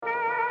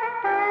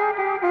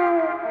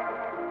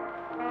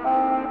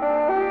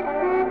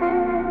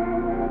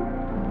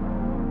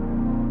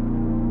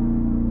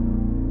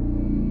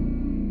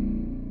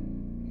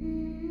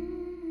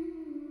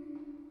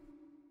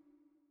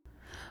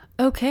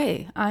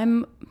Okay,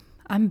 I'm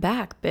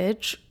back,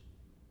 bitch.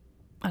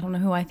 I don't know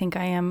who I think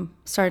I am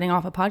starting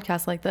off a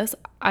podcast like this.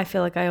 I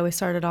feel like I always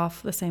started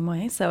off the same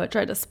way, so I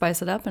tried to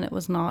spice it up and it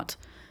was not,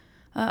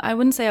 I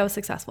wouldn't say I was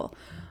successful.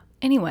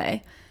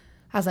 Anyway,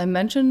 as I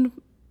mentioned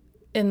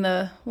in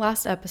the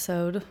last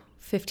episode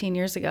 15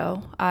 years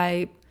ago,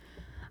 I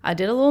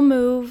did a little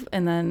move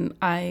and then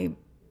I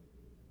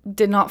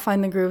did not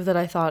find the groove that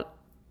I thought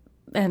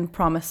and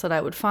promised that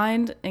I would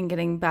find in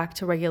getting back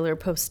to regular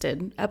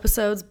posted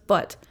episodes,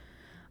 but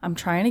I'm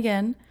trying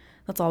again.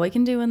 That's all we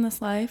can do in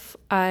this life.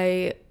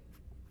 I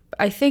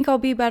think I'll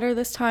be better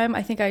this time.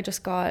 I think I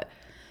just got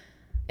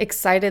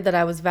excited that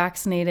I was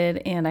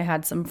vaccinated and I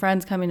had some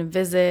friends coming to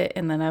visit,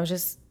 and then I was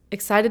just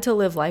excited to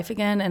live life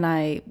again, and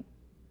I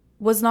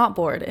was not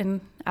bored. And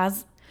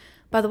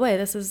by the way,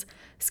 this is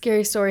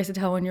scary stories to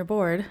tell when you're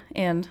bored,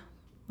 and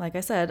like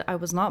I said, I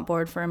was not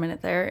bored for a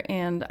minute there,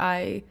 and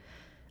I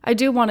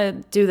do want to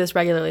do this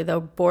regularly, though,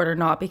 bored or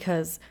not,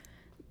 because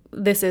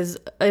it is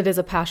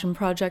a passion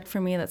project for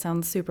me. That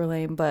sounds super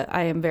lame, but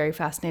I am very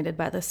fascinated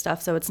by this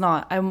stuff. So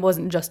I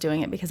wasn't just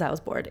doing it because I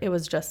was bored. It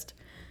was just,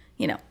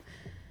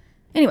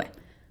 Anyway,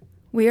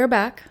 we are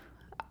back.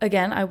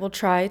 Again, I will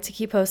try to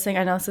keep posting.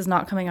 I know this is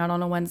not coming out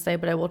on a Wednesday,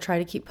 but I will try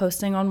to keep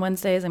posting on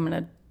Wednesdays. I'm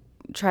going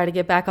to try to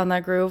get back on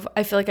that groove.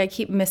 I feel like I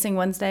keep missing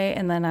Wednesday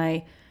and then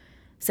I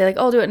say like,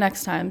 I'll do it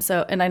next time.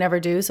 And I never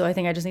do. So I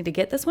think I just need to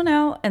get this one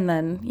out and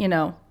then,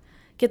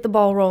 get the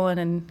ball rolling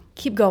and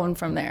keep going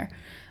from there.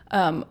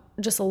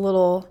 Just a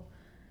little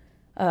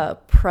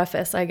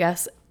preface, I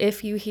guess.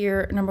 If you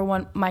hear, number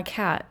one, my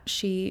cat,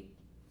 she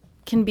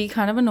can be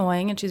kind of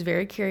annoying and she's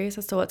very curious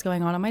as to what's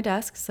going on my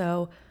desk.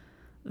 So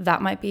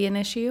that might be an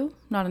issue.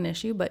 Not an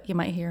issue, but you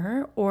might hear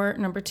her. Or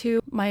number two,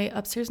 my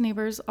upstairs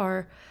neighbors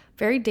are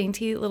very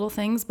dainty little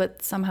things,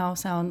 but somehow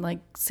sound like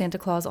Santa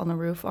Claus on the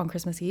roof on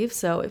Christmas Eve.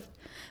 So if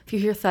you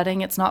hear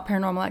thudding, it's not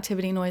paranormal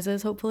activity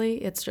noises,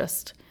 hopefully. It's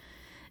just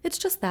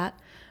that.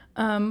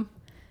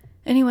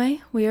 Anyway,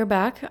 we are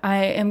back.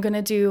 I am going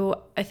to do,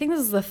 I think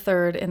this is the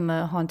third in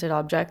the Haunted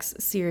Objects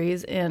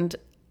series, and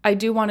I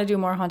do want to do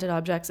more Haunted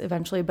Objects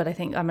eventually, but I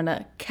think I'm going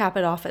to cap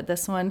it off at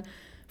this one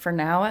for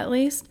now, at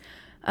least.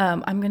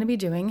 I'm going to be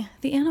doing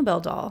the Annabelle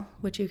doll,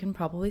 which you can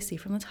probably see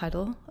from the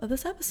title of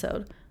this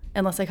episode,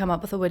 unless I come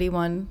up with a witty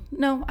one.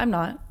 No, I'm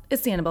not.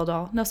 It's the Annabelle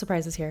doll. No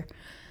surprises here.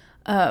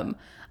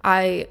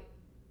 I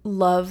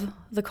love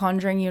the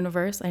Conjuring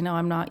universe. I know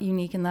I'm not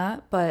unique in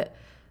that, but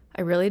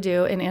I really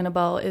do, and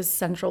Annabelle is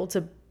central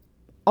to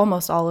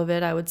almost all of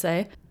it, I would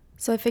say.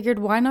 So I figured,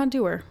 why not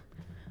do her?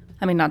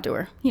 I mean, not do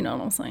her. You know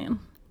what I'm saying.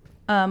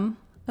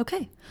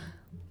 Okay.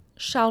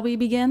 Shall we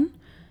begin?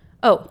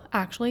 Oh,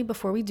 actually,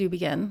 before we do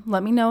begin,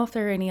 let me know if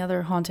there are any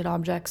other haunted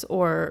objects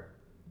or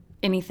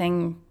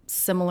anything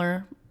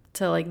similar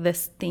to like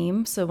this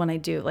theme. So when I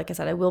do, like I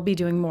said, I will be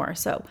doing more.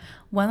 So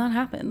when that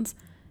happens,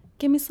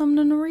 give me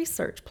something to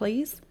research,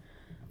 please.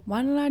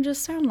 Why did I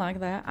just sound like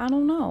that? I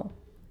don't know.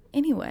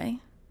 Anyway,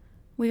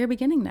 we are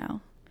beginning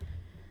now.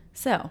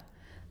 So,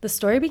 the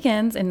story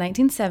begins in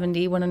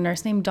 1970 when a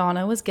nurse named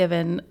Donna was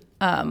given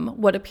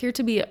what appeared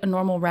to be a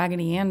normal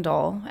Raggedy Ann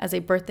doll as a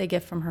birthday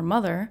gift from her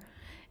mother.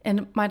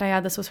 And might I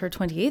add, this was her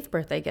 28th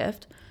birthday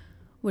gift,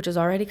 which is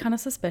already kind of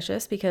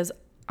suspicious because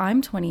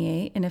I'm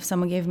 28, and if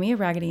someone gave me a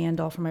Raggedy Ann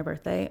doll for my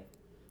birthday,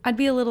 I'd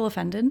be a little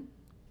offended.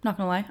 Not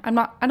gonna lie.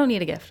 I don't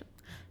need a gift.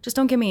 Just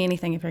don't give me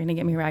anything if you're gonna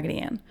get me Raggedy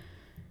Ann.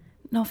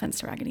 No offense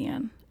to Raggedy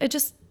Ann.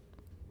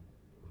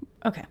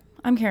 Okay.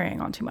 I'm carrying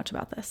on too much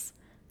about this.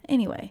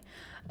 Anyway,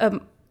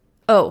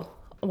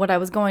 what I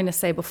was going to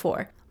say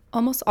before.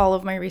 Almost all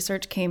of my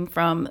research came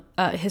from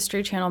a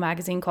History Channel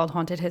magazine called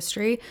Haunted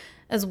History,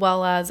 as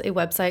well as a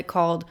website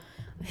called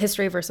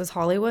History versus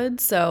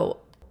Hollywood. So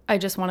I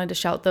just wanted to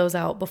shout those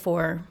out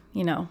before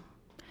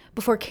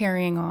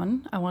carrying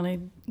on. I want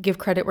to give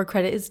credit where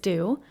credit is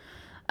due.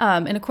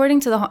 And according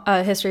to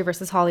the History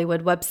versus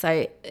Hollywood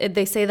website,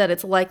 they say that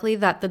it's likely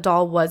that the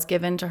doll was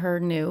given to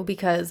her new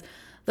because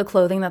the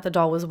clothing that the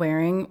doll was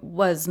wearing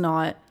was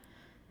not,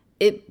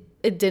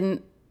 it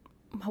didn't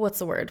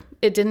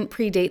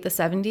predate the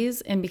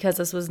 70s. And because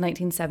this was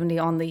 1970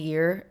 on the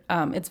year,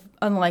 it's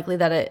unlikely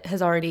that it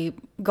has already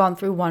gone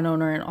through one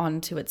owner and on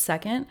to its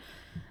second.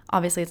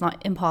 Obviously, it's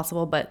not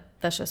impossible, but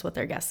that's just what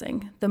they're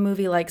guessing. The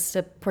movie likes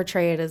to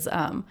portray it as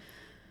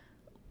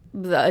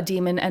a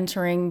demon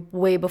entering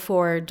way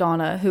before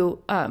Donna,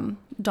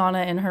 Donna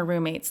and her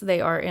roommates, they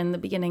are in the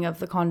beginning of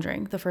The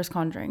Conjuring, the first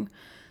Conjuring.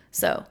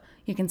 So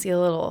you can see a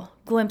little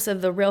glimpse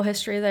of the real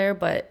history there,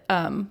 but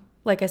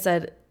like I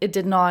said, it's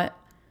not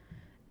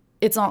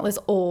this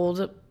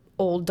old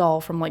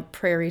doll from like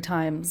prairie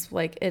times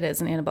like it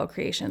is in Annabelle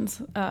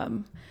Creations.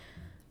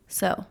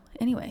 So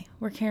anyway,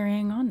 we're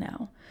carrying on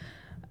now.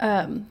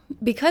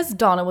 Because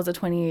Donna was a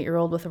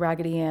 28-year-old with a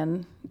Raggedy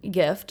Ann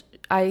gift,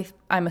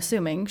 I'm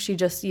assuming she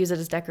just used it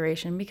as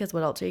decoration because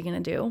what else are you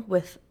going to do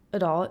with a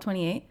doll at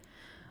 28?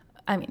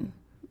 I mean,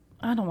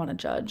 I don't want to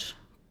judge.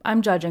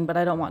 I'm judging, but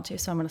I don't want to,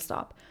 so I'm going to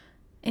stop.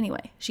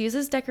 Anyway, she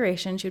uses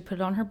decoration. She would put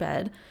it on her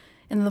bed.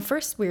 And the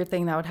first weird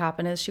thing that would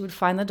happen is she would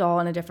find the doll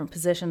in a different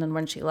position than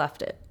when she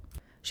left it.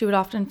 She would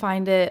often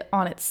find it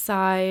on its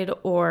side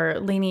or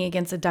leaning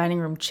against a dining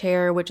room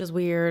chair, which is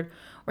weird,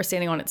 or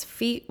standing on its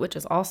feet, which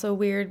is also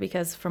weird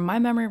because from my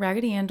memory,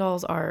 Raggedy Ann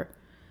dolls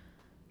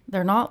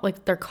they're not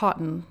like, they're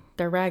cotton.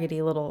 They're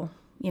raggedy little,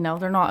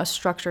 they're not a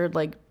structured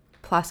like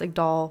plastic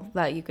doll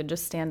that you could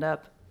just stand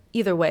up.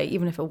 Either way,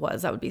 even if it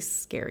was, that would be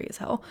scary as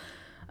hell.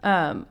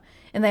 And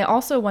they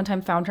also one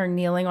time found her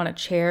kneeling on a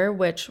chair,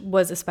 which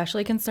was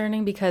especially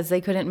concerning because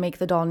they couldn't make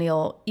the doll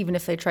kneel even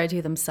if they tried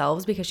to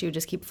themselves because she would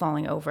just keep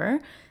falling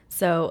over.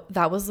 So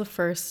that was the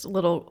first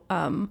little,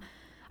 I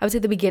would say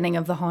the beginning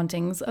of the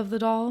hauntings of the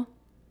doll.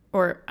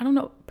 Or, I don't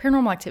know,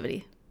 Paranormal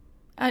Activity.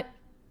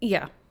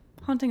 Yeah,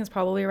 haunting is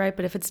probably right,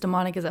 but if it's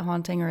demonic, is it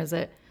haunting or is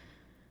it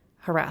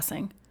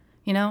harassing?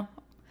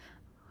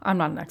 I'm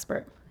not an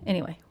expert.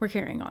 Anyway, we're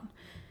carrying on.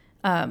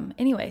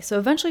 So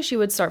eventually she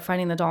would start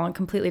finding the doll in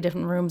completely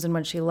different rooms than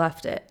when she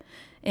left it.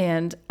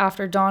 And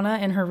after Donna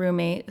and her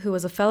roommate, who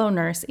was a fellow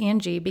nurse,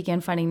 Angie,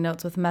 began finding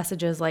notes with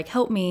messages like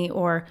 "help me"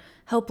 or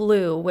 "help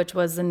Lou," which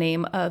was the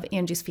name of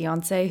Angie's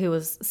fiance who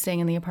was staying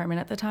in the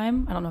apartment at the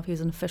time. I don't know if he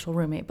was an official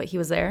roommate, but he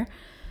was there.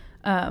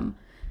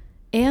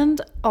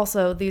 And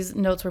also these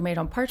notes were made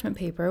on parchment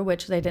paper,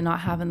 which they did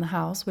not have in the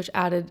house, which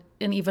added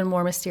an even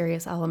more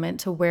mysterious element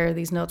to where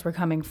these notes were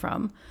coming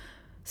from.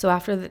 So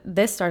after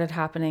this started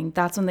happening,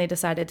 that's when they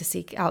decided to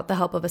seek out the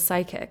help of a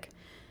psychic.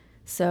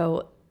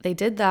 So they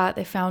did that.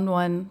 They found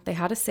one. They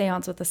had a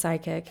seance with the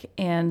psychic,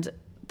 and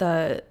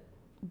the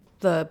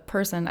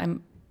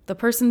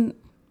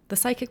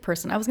psychic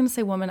person, I was going to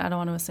say woman, I don't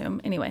want to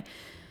assume. Anyway,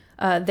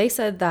 they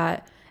said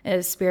that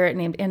a spirit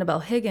named Annabelle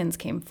Higgins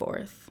came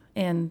forth.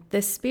 And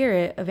this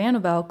spirit of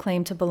Annabelle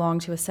claimed to belong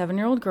to a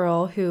 7-year-old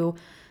girl who,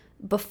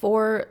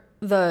 before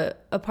the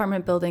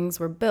apartment buildings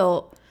were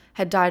built,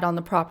 had died on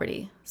the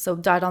property. So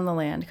died on the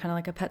land, kind of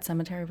like a Pet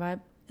Cemetery vibe.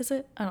 Is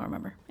it? I don't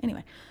remember.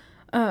 Anyway,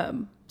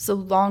 so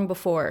long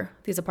before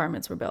these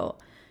apartments were built.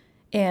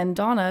 And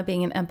Donna,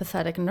 being an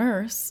empathetic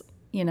nurse,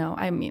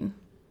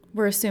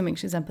 we're assuming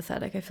she's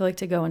empathetic. I feel like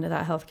to go into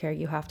that healthcare,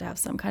 you have to have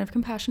some kind of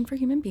compassion for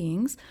human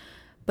beings.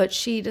 But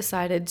she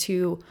decided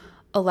to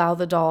allow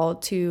the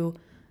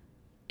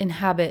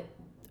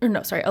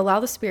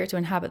spirit to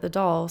inhabit the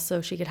doll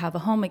so she could have a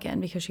home again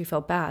because she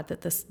felt bad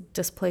that this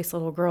displaced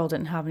little girl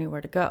didn't have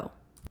anywhere to go.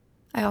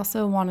 I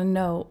also want to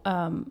note,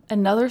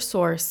 another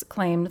source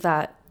claimed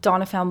that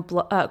Donna found,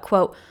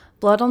 quote,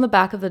 blood on the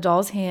back of the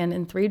doll's hand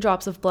and 3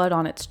 drops of blood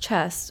on its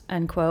chest,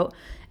 end quote.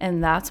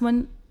 And that's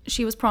when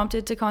she was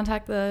prompted to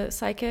contact the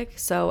psychic.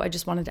 So I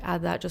just wanted to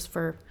add that just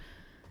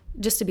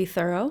to be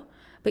thorough.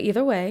 But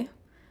either way,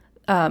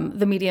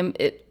 the medium,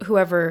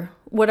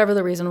 whatever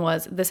the reason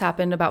was, this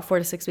happened about 4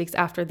 to 6 weeks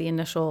after the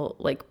initial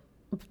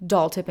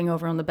doll tipping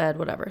over on the bed,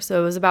 whatever.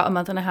 So it was about a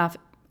month to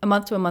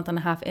a month and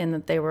a half in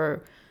that they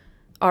were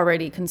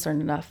already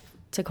concerned enough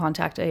to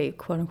contact a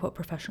quote unquote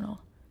professional,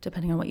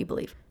 depending on what you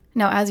believe.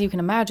 Now, as you can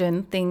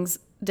imagine, things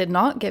did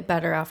not get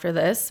better after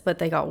this, but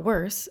they got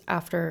worse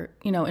after,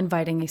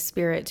 inviting a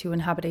spirit to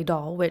inhabit a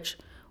doll, which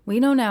we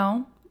know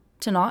now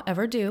to not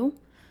ever do.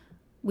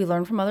 We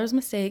learn from others'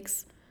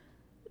 mistakes.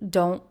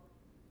 Don't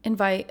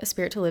invite a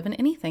spirit to live in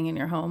anything in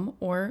your home,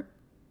 or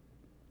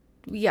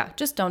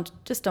just don't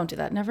do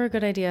that. Never a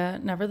good idea.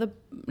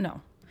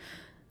 No.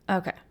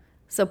 Okay.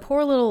 So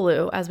poor little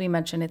Lou, as we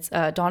mentioned, it's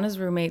Donna's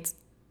roommate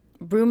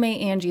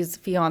Angie's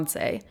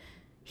fiance.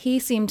 He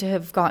seemed to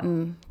have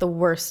gotten the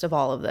worst of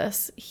all of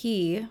this.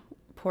 He,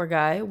 poor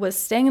guy, was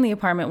staying in the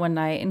apartment one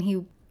night and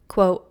he,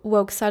 quote,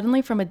 woke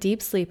suddenly from a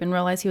deep sleep and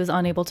realized he was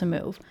unable to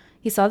move.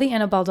 He saw the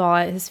Annabelle doll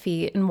at his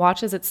feet and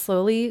watched as it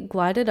slowly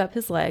glided up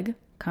his leg,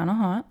 kind of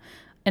hot,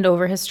 and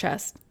over his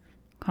chest,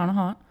 kind of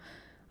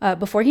hot.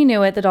 Before he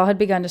knew it, the doll had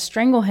begun to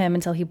strangle him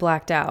until he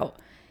blacked out.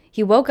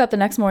 He woke up the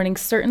next morning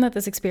certain that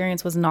this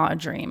experience was not a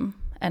dream,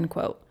 end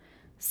quote.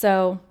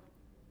 So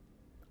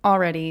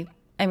already,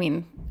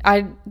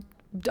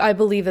 I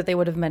believe that they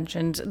would have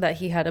mentioned that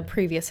he had a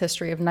previous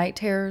history of night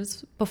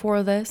terrors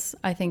before this.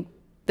 I think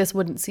this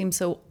wouldn't seem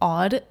so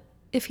odd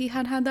if he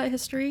had that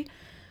history.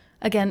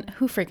 Again,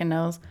 who freaking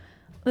knows?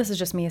 This is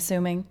just me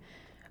assuming.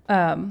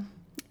 And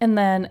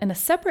then in a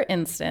separate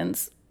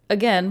instance,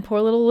 again,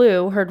 poor little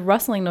Lou heard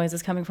rustling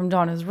noises coming from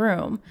Donna's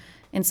room.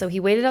 And so he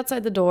waited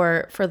outside the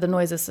door for the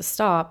noises to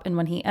stop. And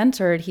when he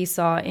entered, he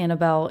saw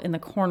Annabelle in the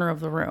corner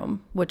of the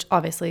room, which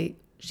obviously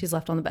she's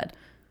left on the bed.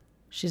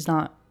 She's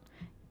not,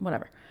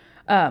 whatever.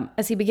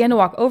 As he began to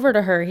walk over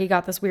to her, he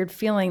got this weird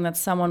feeling that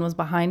someone was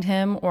behind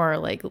him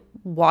or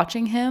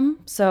watching him.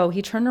 So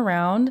he turned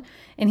around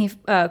and he,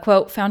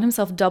 quote, found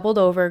himself doubled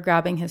over,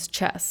 grabbing his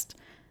chest,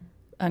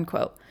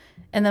 unquote.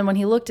 And then when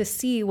he looked to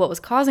see what was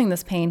causing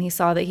this pain, he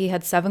saw that he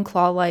had 7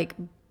 claw-like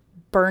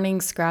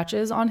burning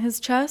scratches on his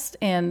chest.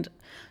 And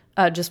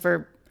just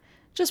for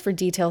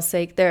detail's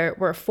sake, there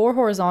were 4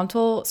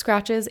 horizontal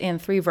scratches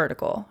and 3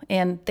 vertical.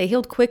 And they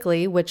healed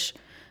quickly, which,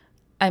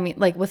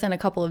 within a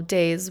couple of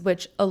days,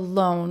 which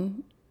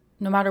alone,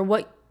 no matter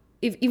what,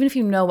 even if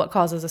you know what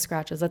causes the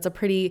scratches, that's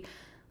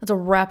a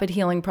rapid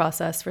healing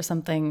process for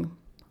something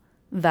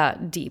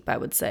that deep, I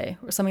would say,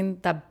 or something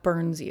that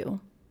burns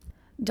you.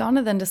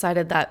 Donna then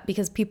decided that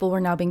because people were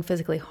now being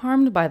physically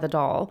harmed by the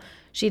doll,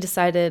 she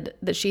decided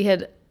that she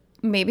had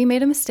maybe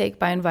made a mistake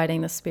by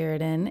inviting the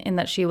spirit in, and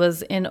that she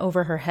was in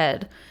over her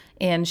head.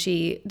 And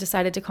she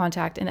decided to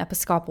contact an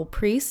Episcopal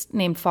priest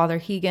named Father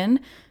Hegan,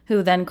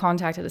 who then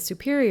contacted a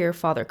superior,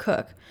 Father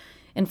Cook.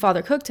 And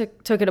Father Cook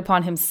took it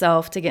upon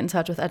himself to get in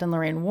touch with Ed and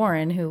Lorraine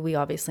Warren, who we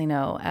obviously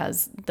know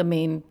as the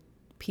main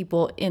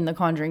people in the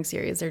Conjuring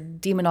series. They're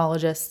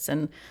demonologists.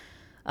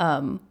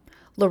 And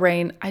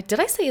Lorraine, did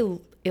I say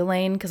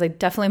Elaine? Because I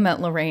definitely meant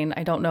Lorraine.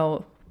 I don't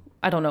know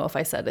if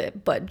I said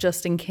it, but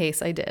just in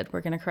case I did, we're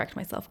going to correct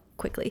myself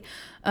quickly.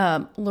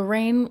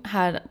 Lorraine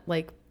had,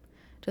 like,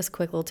 just a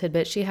quick little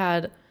tidbit. She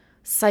had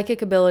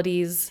psychic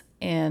abilities,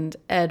 and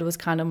Ed was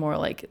kind of more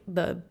like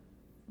the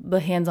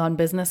hands-on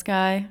business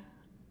guy,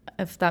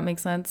 if that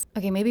makes sense.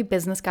 Okay, maybe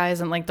business guy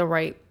isn't like the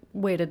right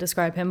way to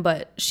describe him,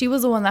 but she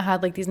was the one that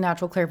had like these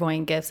natural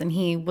clairvoyant gifts, and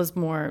he was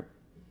more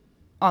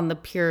on the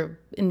pure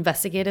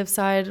investigative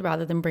side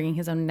rather than bringing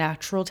his own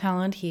natural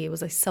talent. He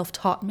was a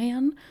self-taught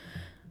man.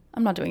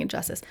 I'm not doing it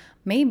justice.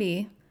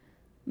 Maybe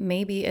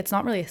it's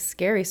not really a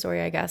scary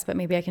story, I guess, but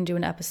maybe I can do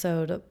an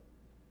episode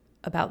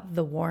about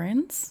the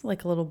Warrens,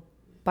 like a little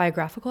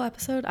biographical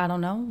episode. I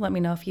don't know. Let me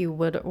know if you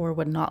would or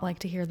would not like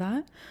to hear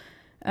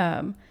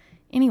that.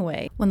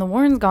 Anyway, when the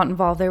Warrens got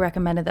involved, they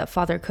recommended that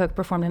Father Cook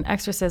performed an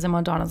exorcism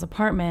on Donna's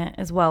apartment,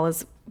 as well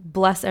as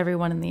bless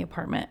everyone in the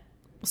apartment.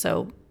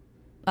 So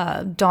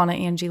Donna,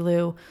 Angie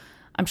Lou,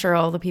 I'm sure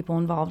all the people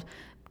involved,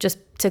 just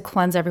to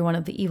cleanse everyone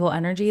of the evil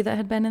energy that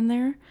had been in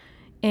there.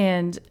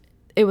 And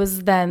it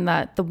was then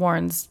that the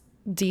Warrens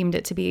deemed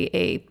it to be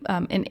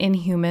an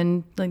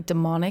inhuman, like,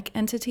 demonic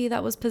entity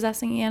that was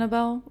possessing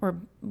Annabelle, or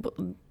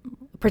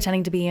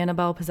pretending to be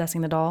Annabelle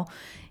possessing the doll.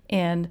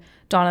 And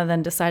Donna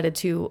then decided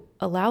to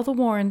allow the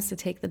Warrens to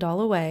take the doll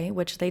away,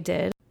 which they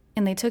did.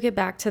 And they took it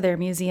back to their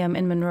museum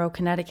in Monroe,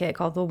 Connecticut,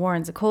 called the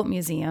Warrens Occult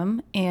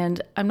Museum.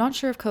 And I'm not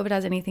sure if COVID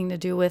has anything to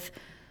do with,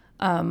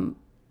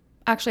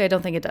 actually, I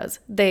don't think it does.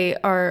 They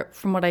are,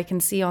 from what I can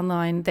see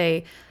online,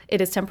 it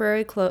is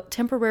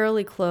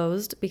temporarily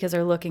closed because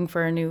they're looking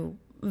for a new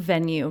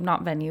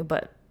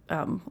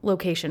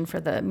location for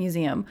the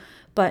museum.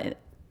 But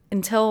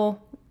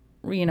until,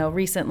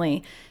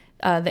 recently,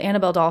 the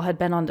Annabelle doll had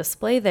been on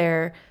display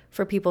there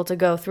for people to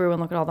go through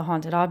and look at all the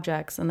haunted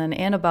objects. And then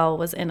Annabelle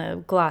was in a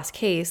glass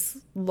case,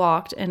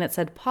 locked, and it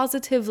said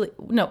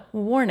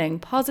warning,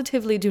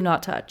 positively do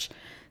not touch.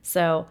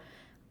 So,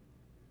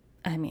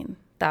 I mean,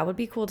 that would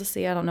be cool to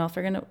see. I don't know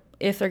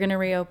if they're gonna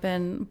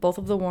reopen. Both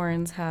of the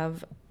Warrens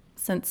have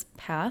since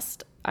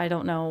passed. I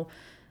don't know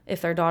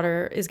if their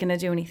daughter is gonna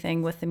do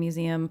anything with the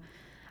museum.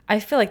 I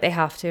feel like they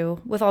have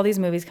to. With all these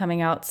movies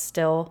coming out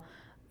still,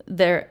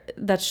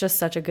 that's just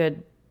such a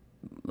good,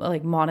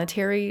 like,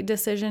 monetary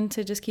decision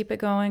to just keep it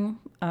going.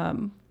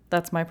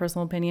 That's my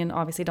personal opinion.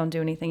 Obviously, don't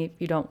do anything if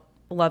you don't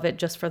love it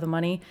just for the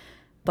money.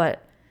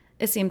 But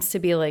it seems to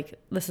be like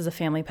this is a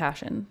family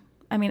passion.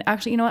 I mean,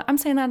 actually, you know what? I'm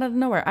saying that out of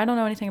nowhere. I don't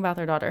know anything about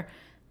their daughter.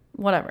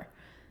 Whatever.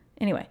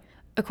 Anyway,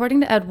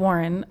 according to Ed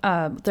Warren,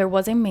 there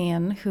was a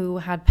man who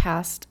had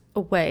passed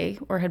away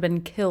or had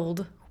been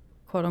killed,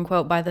 quote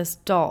unquote, by this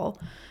doll.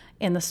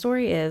 And the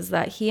story is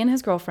that he and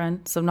his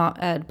girlfriend, so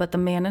not Ed, but the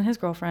man and his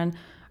girlfriend,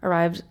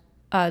 arrived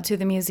to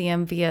the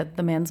museum via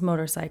the man's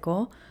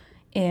motorcycle.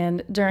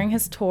 And during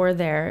his tour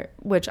there,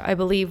 which I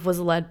believe was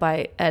led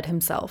by Ed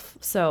himself.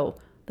 So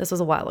this was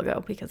a while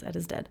ago because Ed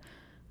is dead.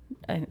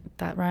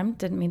 That rhyme,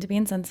 didn't mean to be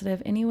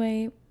insensitive.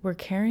 Anyway, we're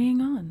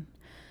carrying on.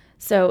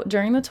 So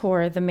during the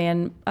tour, the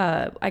man,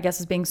 I guess,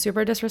 was being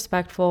super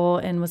disrespectful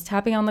and was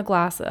tapping on the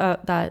glass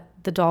that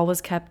the doll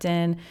was kept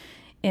in,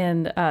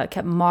 and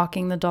kept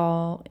mocking the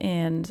doll.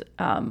 And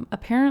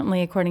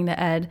apparently, according to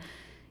Ed,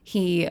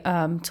 he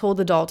told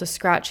the doll to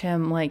scratch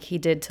him like he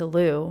did to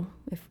Lou,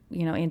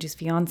 Angie's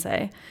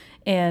fiance.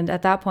 And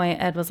at that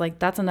point, Ed was like,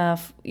 that's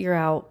enough, you're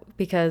out.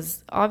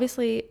 Because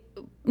obviously,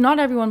 not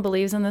everyone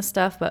believes in this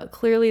stuff, but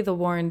clearly the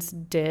Warrens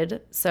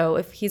did. So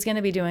if he's going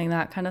to be doing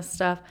that kind of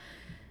stuff,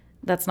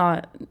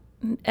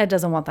 Ed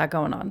doesn't want that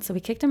going on. So we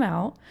kicked him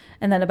out.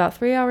 And then about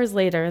 3 hours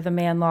later, the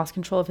man lost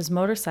control of his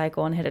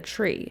motorcycle and hit a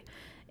tree.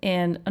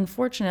 And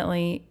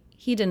unfortunately,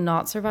 he did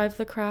not survive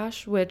the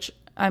crash, which,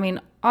 I mean,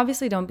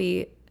 obviously don't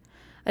be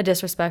a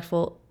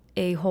disrespectful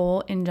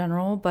a-hole in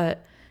general,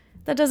 but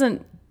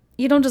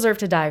you don't deserve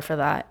to die for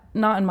that.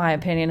 Not in my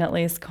opinion, at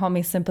least. Call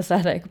me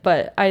sympathetic,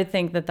 but I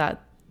think that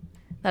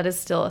is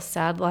still a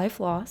sad life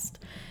lost.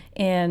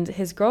 And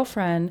his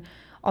girlfriend,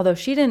 although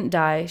she didn't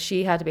die,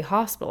 she had to be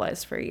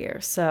hospitalized for a year.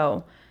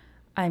 So,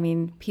 I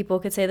mean, people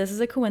could say this is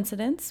a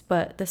coincidence,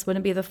 but this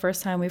wouldn't be the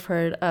first time we've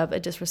heard of a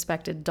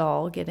disrespected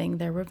doll getting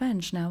their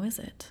revenge now, is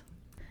it?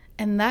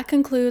 And that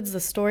concludes the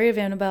story of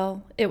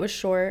Annabelle. It was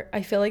short.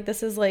 I feel like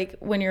this is like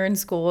when you're in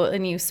school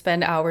and you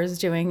spend hours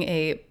doing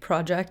a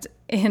project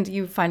and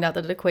you find out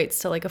that it equates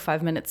to like a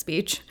 5-minute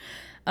speech.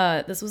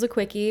 This was a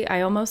quickie.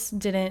 I almost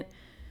didn't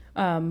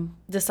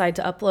decide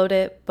to upload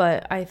it,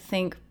 but I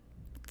think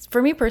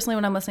for me personally,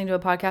 when I'm listening to a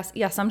podcast,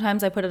 yeah,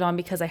 sometimes I put it on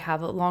because I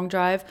have a long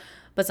drive,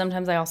 but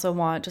sometimes I also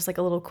want just like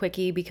a little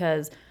quickie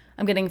because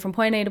I'm getting from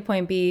point A to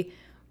point B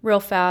real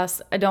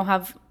fast.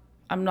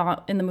 I'm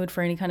not in the mood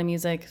for any kind of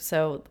music.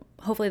 So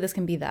hopefully this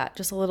can be that.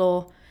 Just a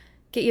little,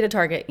 get you to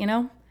Target,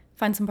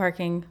 find some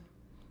parking,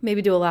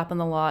 maybe do a lap in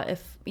the lot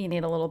if you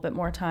need a little bit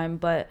more time.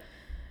 But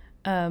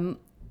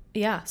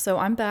yeah, so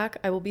I'm back.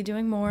 I will be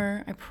doing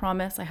more. I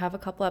promise. I have a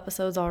couple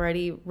episodes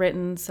already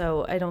written,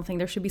 so I don't think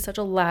there should be such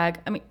a lag.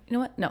 I mean, you know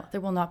what? No,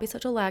 there will not be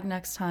such a lag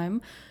next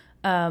time.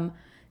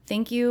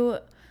 Thank you.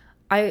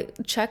 I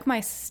check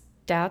my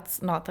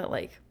stats, not that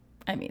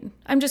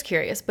I'm just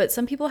curious, but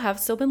some people have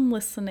still been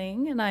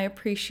listening, and I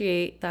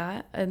appreciate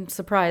that. I'm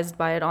surprised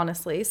by it,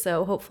 honestly.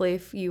 So hopefully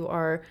if you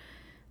are,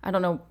 I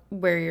don't know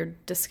where you're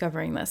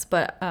discovering this,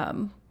 but I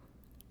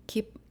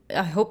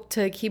hope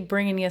to keep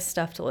bringing you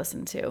stuff to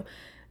listen to.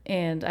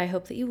 And I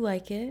hope that you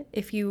like it.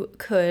 If you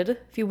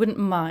wouldn't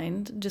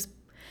mind,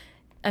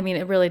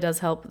 it really does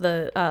help,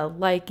 the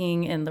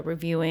liking and the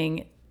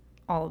reviewing,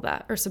 all of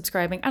that, or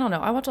subscribing. I don't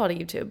know. I watch a lot of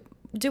YouTube.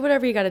 Do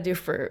whatever you got to do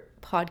for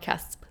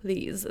podcasts,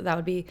 please. That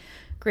would be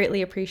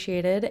greatly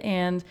appreciated.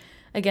 And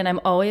again,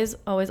 I'm always,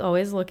 always,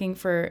 always looking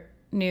for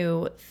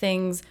new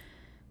things,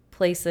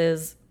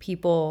 places,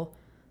 people,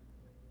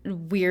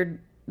 weird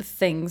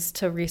things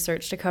to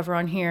research, to cover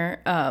on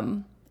here.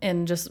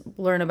 And just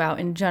learn about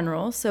in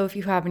general. So if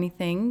you have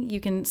anything, you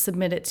can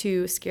submit it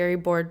to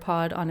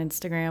ScaryBoardPod on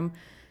Instagram.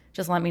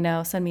 Just let me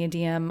know. Send me a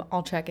DM.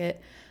 I'll check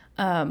it.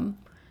 And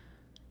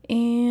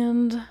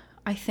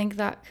I think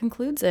that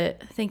concludes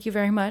it. Thank you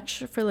very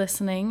much for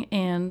listening.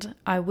 And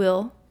I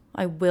will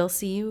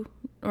see you,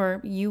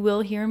 or you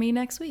will hear me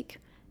next week.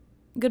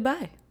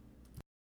 Goodbye.